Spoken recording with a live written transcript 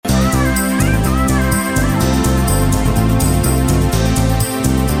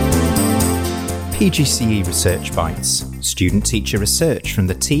PGCE Research Bites, student-teacher research from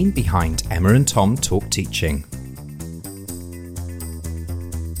the team behind Emma and Tom Talk Teaching.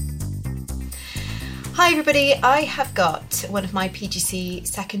 Hi everybody, I have got one of my PGCE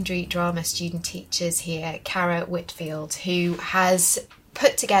secondary drama student teachers here, Cara Whitfield, who has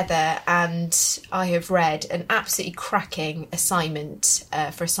put together, and I have read, an absolutely cracking assignment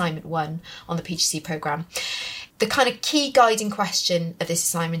for assignment 1 on the PGCE programme. The kind of key guiding question of this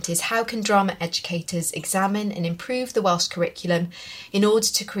assignment is: how can drama educators examine and improve the Welsh curriculum in order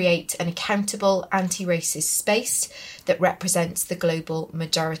to create an accountable anti-racist space that represents the global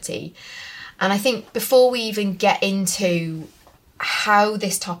majority? And I think before we even get into how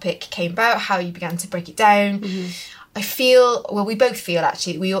this topic came about, how you began to break it down, I feel, well, we both feel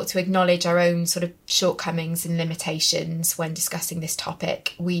actually we ought to acknowledge our own sort of shortcomings and limitations when discussing this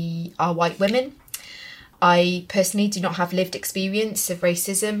topic. We are white women. I personally do not have lived experience of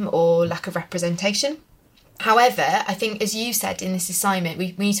racism or lack of representation. However, I think, as you said in this assignment,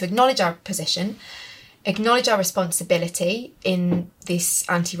 we need to acknowledge our position, acknowledge our responsibility in this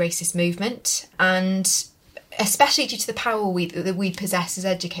anti-racist movement, and especially due to the power that we possess as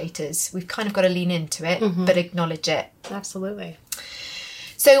educators, we've kind of got to lean into it, but acknowledge it. Absolutely.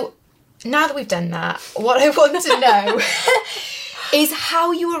 So now that we've done that, what I want to know is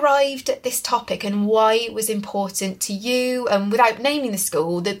how you arrived at this topic and why it was important to you, and without naming the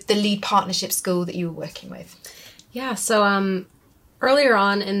school, the lead partnership school that you were working with. Yeah, so earlier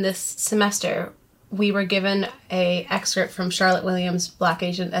on in this semester, we were given an excerpt from Charlotte Williams' Black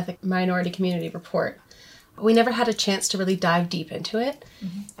Asian Ethnic Minority Community Report. We never had a chance to really dive deep into it,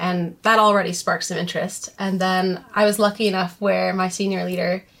 and that already sparked some interest. And then I was lucky enough where my senior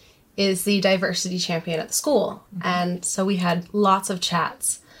leader is the diversity champion at the school. And so we had lots of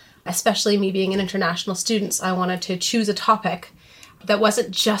chats, especially me being an international student. I wanted to choose a topic that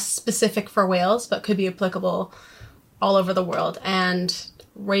wasn't just specific for Wales, but could be applicable all over the world. And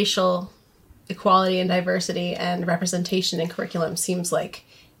racial equality and diversity and representation in curriculum seems like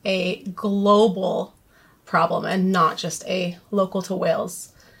a global problem and not just a local to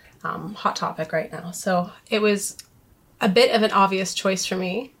Wales hot topic right now. So it was a bit of an obvious choice for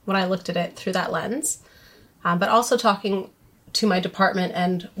me when I looked at it through that lens, but also talking to my department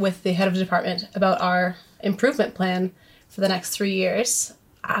and with the head of the department about our improvement plan for the next 3 years.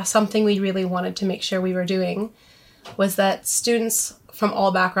 Something we really wanted to make sure we were doing was that students from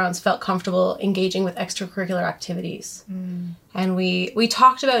all backgrounds felt comfortable engaging with extracurricular activities. And we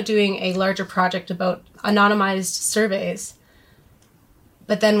talked about doing a larger project about anonymized surveys,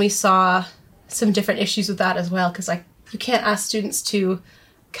 but then we saw some different issues with that as well, because you can't ask students to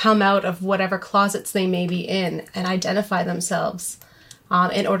come out of whatever closets they may be in and identify themselves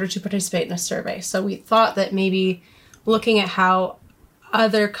in order to participate in a survey. So we thought that maybe looking at how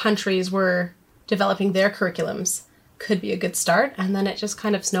other countries were developing their curriculums could be a good start, and then it just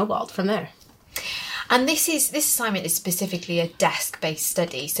kind of snowballed from there. And this assignment is specifically a desk-based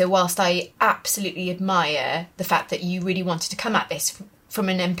study. So whilst I absolutely admire the fact that you really wanted to come at this from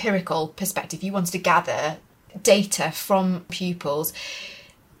an empirical perspective, you wanted to gather data from pupils,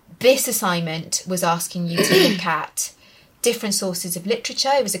 this assignment was asking you to look at different sources of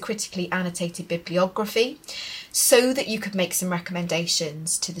literature. It was a critically annotated bibliography, so that you could make some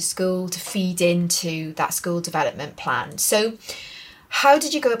recommendations to the school to feed into that school development plan. So how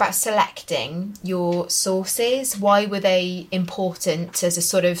did you go about selecting your sources? Why were they important as a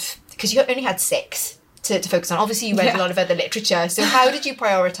sort of, because you only had 6 to focus on. Obviously you read a lot of other literature, so how did you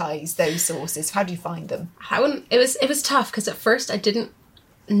prioritise those sources? How do you find them? It was tough, because at first I didn't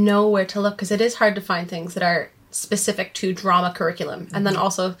know where to look, because it is hard to find things that are specific to drama curriculum and then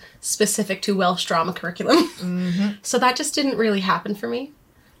also specific to Welsh drama curriculum. So that just didn't really happen for me.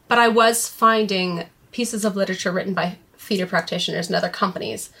 But I was finding pieces of literature written by theatre practitioners and other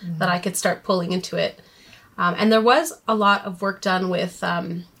companies that I could start pulling into it. And there was a lot of work done with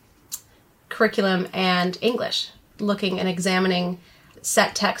curriculum and English, looking and examining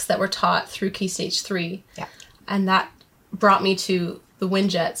set texts that were taught through Key Stage 3. Yeah. And that brought me to the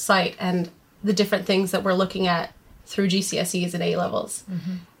WinJet site and the different things that we're looking at through GCSEs and A-levels.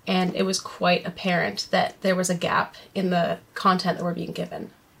 And it was quite apparent that there was a gap in the content that we're being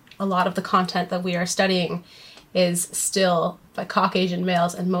given. A lot of the content that we are studying is still by Caucasian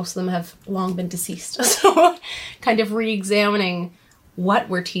males, and most of them have long been deceased. So kind of re-examining what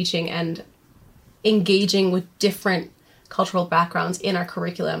we're teaching and engaging with different cultural backgrounds in our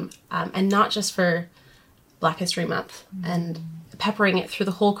curriculum, and not just for Black History Month, and peppering it through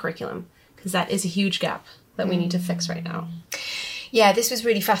the whole curriculum, because that is a huge gap that we need to fix right now. Yeah, this was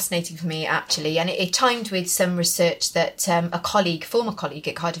really fascinating for me, actually, and it timed with some research that a former colleague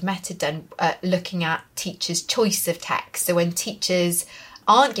at Cardiff Met had done, looking at teachers' choice of text. So when teachers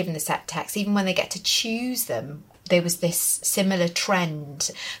aren't given the set text, even when they get to choose them, there was this similar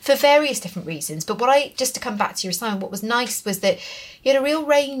trend for various different reasons. But just to come back to your assignment, what was nice was that you had a real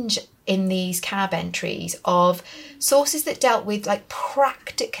range in these CAB entries of sources that dealt with, like,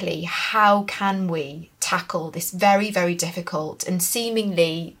 practically how can we tackle this very, very difficult and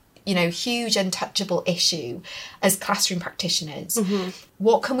seemingly, huge untouchable issue as classroom practitioners. Mm-hmm.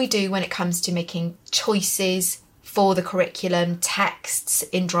 What can we do when it comes to making choices for the curriculum, texts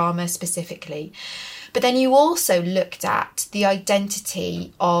in drama specifically? But then you also looked at the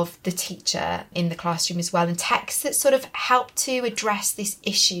identity of the teacher in the classroom as well, and texts that sort of help to address this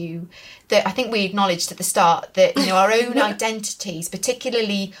issue that I think we acknowledged at the start, that, our own identities,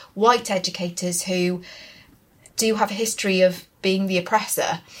 particularly white educators who do have a history of being the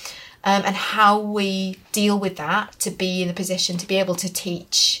oppressor, and how we deal with that to be in a position to be able to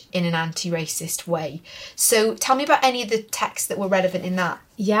teach in an anti-racist way. So tell me about any of the texts that were relevant in that.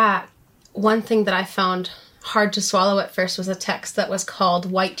 Yeah. One thing that I found hard to swallow at first was a text that was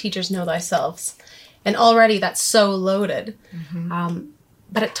called White Teachers Know Thyself. And already that's so loaded. Mm-hmm.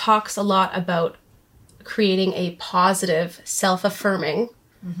 But it talks a lot about creating a positive, self-affirming,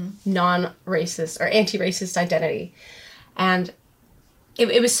 mm-hmm. non-racist or anti-racist identity. And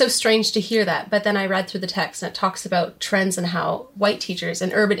it was so strange to hear that. But then I read through the text, and it talks about trends and how white teachers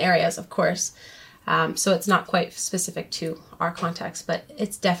in urban areas, of course, so it's not quite specific to our context, but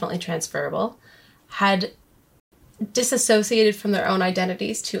it's definitely transferable, had disassociated from their own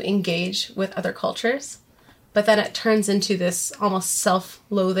identities to engage with other cultures. But then it turns into this almost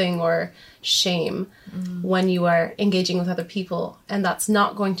self-loathing or shame when you are engaging with other people. And that's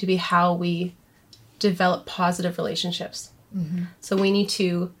not going to be how we develop positive relationships. Mm-hmm. So we need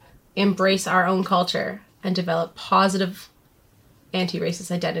to embrace our own culture and develop positive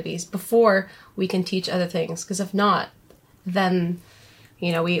anti-racist identities before we can teach other things. Because if not, then,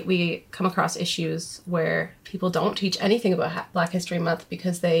 we come across issues where people don't teach anything about Black History Month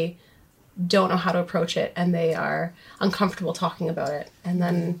because they don't know how to approach it and they are uncomfortable talking about it. And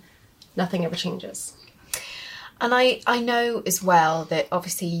then nothing ever changes. And I know as well that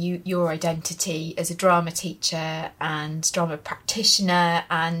obviously your identity as a drama teacher and drama practitioner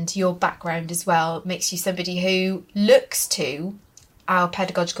and your background as well makes you somebody who looks to our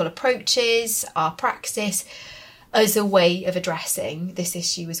pedagogical approaches, our praxis, as a way of addressing this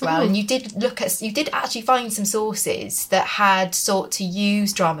issue as well. Mm. And you did actually find some sources that had sought to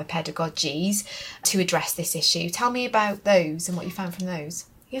use drama pedagogies to address this issue. Tell me about those and what you found from those.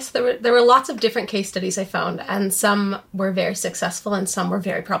 Yes, there were lots of different case studies I found, and some were very successful and some were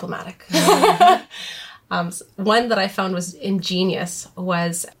very problematic. One that I found was ingenious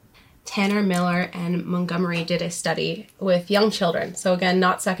was Tanner, Miller, and Montgomery did a study with young children. So again,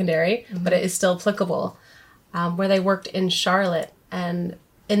 not secondary, mm-hmm. but it is still applicable, where they worked in Charlotte. And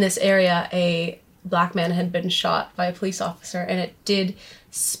in this area, a Black man had been shot by a police officer, and it did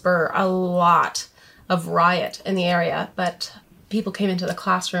spur a lot of riot in the area. But people came into the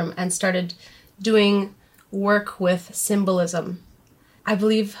classroom and started doing work with symbolism. I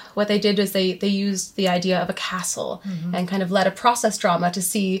believe what they did is they used the idea of a castle mm-hmm. and kind of led a process drama to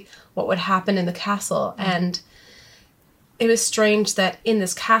see what would happen in the castle. Mm-hmm. And it was strange that in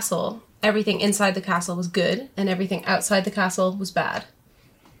this castle, everything inside the castle was good and everything outside the castle was bad.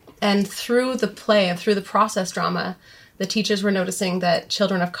 And through the play and through the process drama, the teachers were noticing that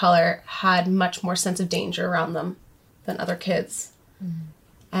children of color had much more sense of danger around them than other kids. Mm-hmm.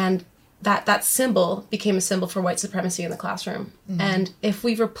 And that symbol became a symbol for white supremacy in the classroom. Mm-hmm. And if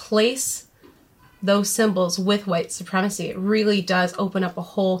we replace those symbols with white supremacy, it really does open up a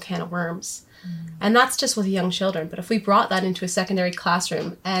whole can of worms. Mm-hmm. And that's just with young children. But if we brought that into a secondary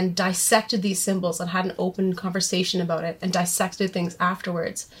classroom and dissected these symbols and had an open conversation about it and dissected things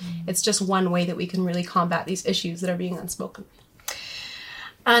afterwards, mm-hmm. it's just one way that we can really combat these issues that are being unspoken.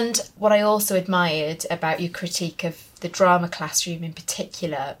 And what I also admired about your critique of the drama classroom in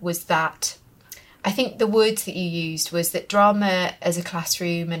particular was that I think the words that you used was that drama as a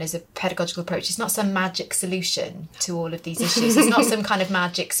classroom and as a pedagogical approach is not some magic solution to all of these issues. It's not some kind of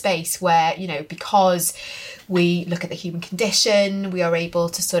magic space where, because we look at the human condition, we are able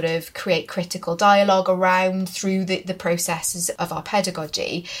to sort of create critical dialogue around through the processes of our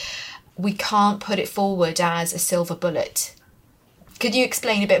pedagogy. We can't put it forward as a silver bullet. Could you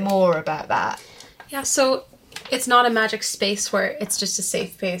explain a bit more about that? Yeah, so it's not a magic space where it's just a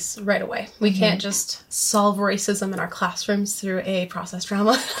safe space right away. We mm-hmm. can't just solve racism in our classrooms through a process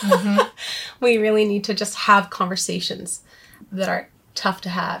drama. Mm-hmm. We really need to just have conversations. that are tough to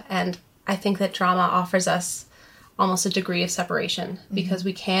have. And I think that drama offers us almost a degree of separation because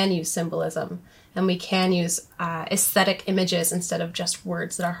we can use symbolism and we can use aesthetic images instead of just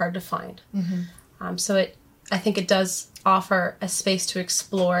words that are hard to find. I think it does offer a space to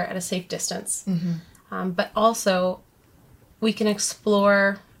explore at a safe distance. But also, we can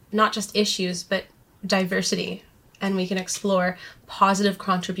explore not just issues, but diversity. And we can explore positive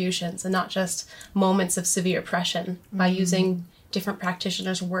contributions and not just moments of severe oppression by using different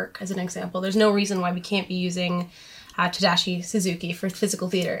practitioners' work as an example. There's no reason why we can't be using Tadashi Suzuki for physical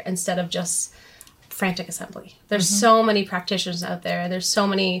theater instead of just frantic assembly. There's so many practitioners out there. There's so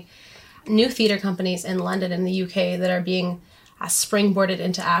many new theater companies in London and the UK that are being springboarded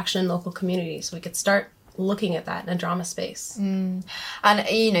into action in local communities. We could start looking at that in a drama space. And,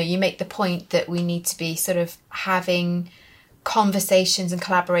 you make the point that we need to be sort of having conversations and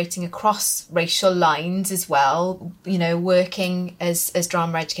collaborating across racial lines as well, working as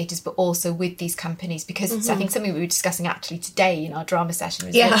drama educators, but also with these companies, because it's, I think, something we were discussing actually today in our drama session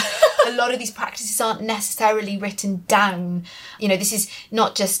was that a lot of these practices aren't necessarily written down. This is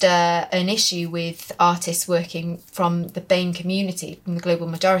not just an issue with artists working from the BAME community, from the global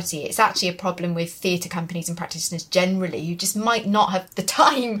majority. It's actually a problem with theatre companies and practitioners generally, who just might not have the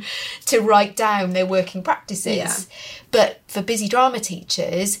time to write down their working practices. But for busy drama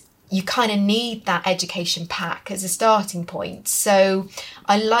teachers, you kind of need that education pack as a starting point. So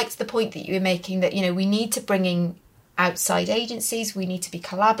I liked the point that you were making that, we need to bring in outside agencies, we need to be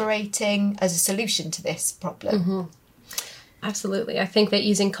collaborating as a solution to this problem. Absolutely. I think that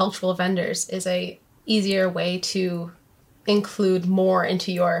using cultural vendors is a easier way to include more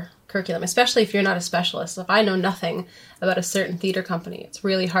into your curriculum, especially if you're not a specialist. If I know nothing about a certain theatre company, it's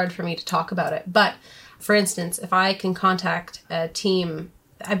really hard for me to talk about it. But for instance, if I can contact a team,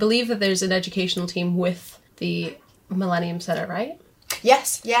 I believe that there's an educational team with the Millennium Centre, right?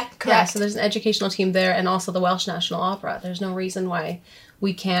 Yes, yeah, correct. Yeah, so there's an educational team there and also the Welsh National Opera. There's no reason why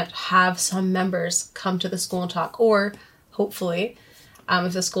we can't have some members come to the school and talk, or hopefully,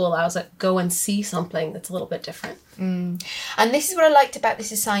 if the school allows it, go and see something that's a little bit different. And this is what I liked about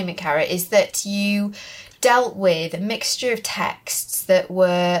this assignment, Cara, is that you dealt with a mixture of texts that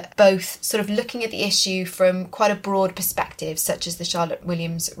were both sort of looking at the issue from quite a broad perspective, such as the Charlotte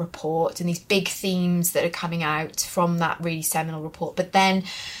Williams report and these big themes that are coming out from that really seminal report, but then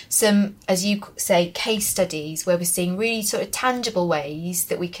some, as you say, case studies where we're seeing really sort of tangible ways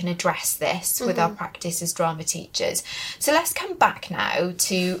that we can address this with our practice as drama teachers. So let's come back now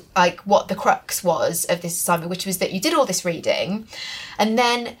to what the crux was of this assignment, which was that you did all this reading, and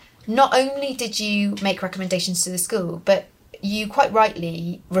then not only did you make recommendations to the school, but you quite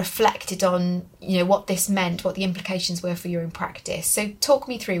rightly reflected on, what this meant, what the implications were for your own practice. So talk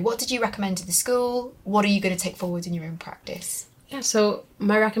me through, what did you recommend to the school? What are you going to take forward in your own practice? Yeah, so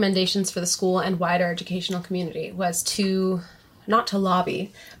my recommendations for the school and wider educational community was not to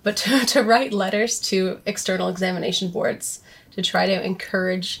lobby, but to write letters to external examination boards to try to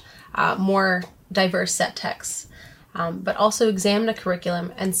encourage more diverse set texts. But also examine a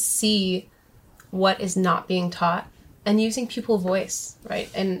curriculum and see what is not being taught and using pupil voice,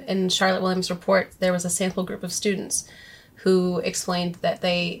 right? In Charlotte Williams' report, there was a sample group of students who explained that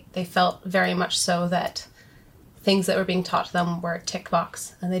they felt very much so that things that were being taught to them were tick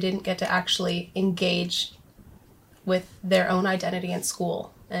box and they didn't get to actually engage with their own identity in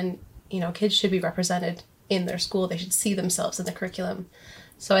school. And, kids should be represented in their school. They should see themselves in the curriculum.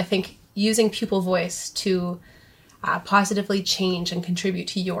 So I think using pupil voice to positively change and contribute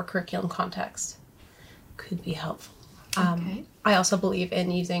to your curriculum context could be helpful. I also believe in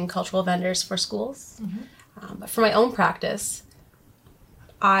using cultural vendors for schools. But for my own practice,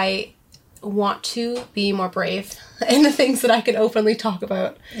 I want to be more brave in the things that I can openly talk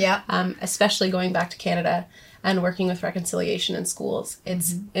about. Yeah. Especially going back to Canada and working with reconciliation in schools.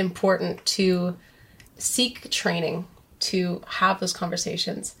 It's important to seek training to have those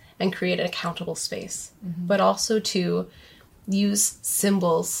conversations and create an accountable space, but also to use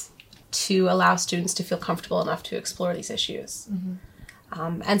symbols to allow students to feel comfortable enough to explore these issues.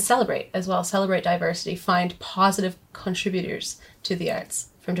 And celebrate as well, celebrate diversity, find positive contributors to the arts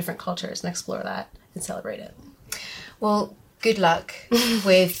from different cultures and explore that and celebrate it. Well, good luck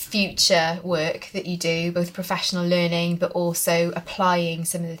with future work that you do, both professional learning, but also applying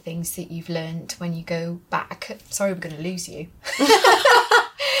some of the things that you've learned when you go back. Sorry, we're going to lose you.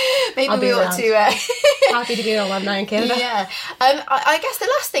 Maybe we ought to... Happy to be an alumni in Canada. Yeah. I guess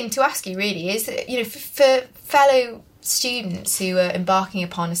the last thing to ask you really is, for fellow students who are embarking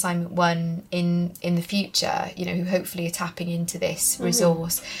upon assignment 1 in the future, who hopefully are tapping into this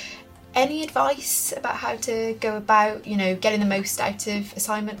resource, Any advice about how to go about, getting the most out of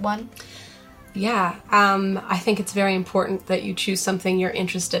assignment 1? Yeah, I think it's very important that you choose something you're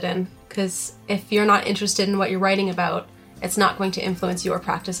interested in, because if you're not interested in what you're writing about, it's not going to influence your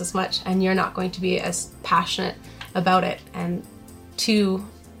practice as much, and you're not going to be as passionate about it. And to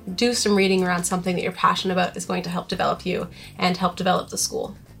do some reading around something that you're passionate about is going to help develop you and help develop the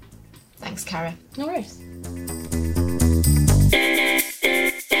school. Thanks, Cara. No worries.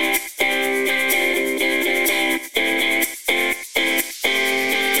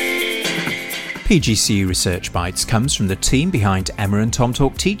 PGCE Research Bites comes from the team behind Emma and Tom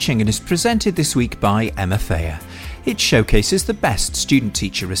Talk Teaching and is presented this week by Emma Thayer. It showcases the best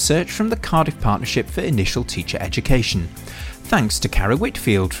student-teacher research from the Cardiff Partnership for Initial Teacher Education. Thanks to Cara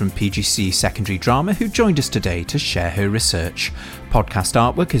Whitfield from PGCE Secondary Drama, who joined us today to share her research. Podcast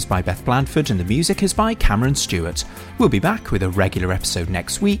artwork is by Beth Blandford and the music is by Cameron Stewart. We'll be back with a regular episode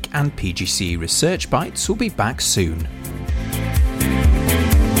next week, and PGCE Research Bites will be back soon.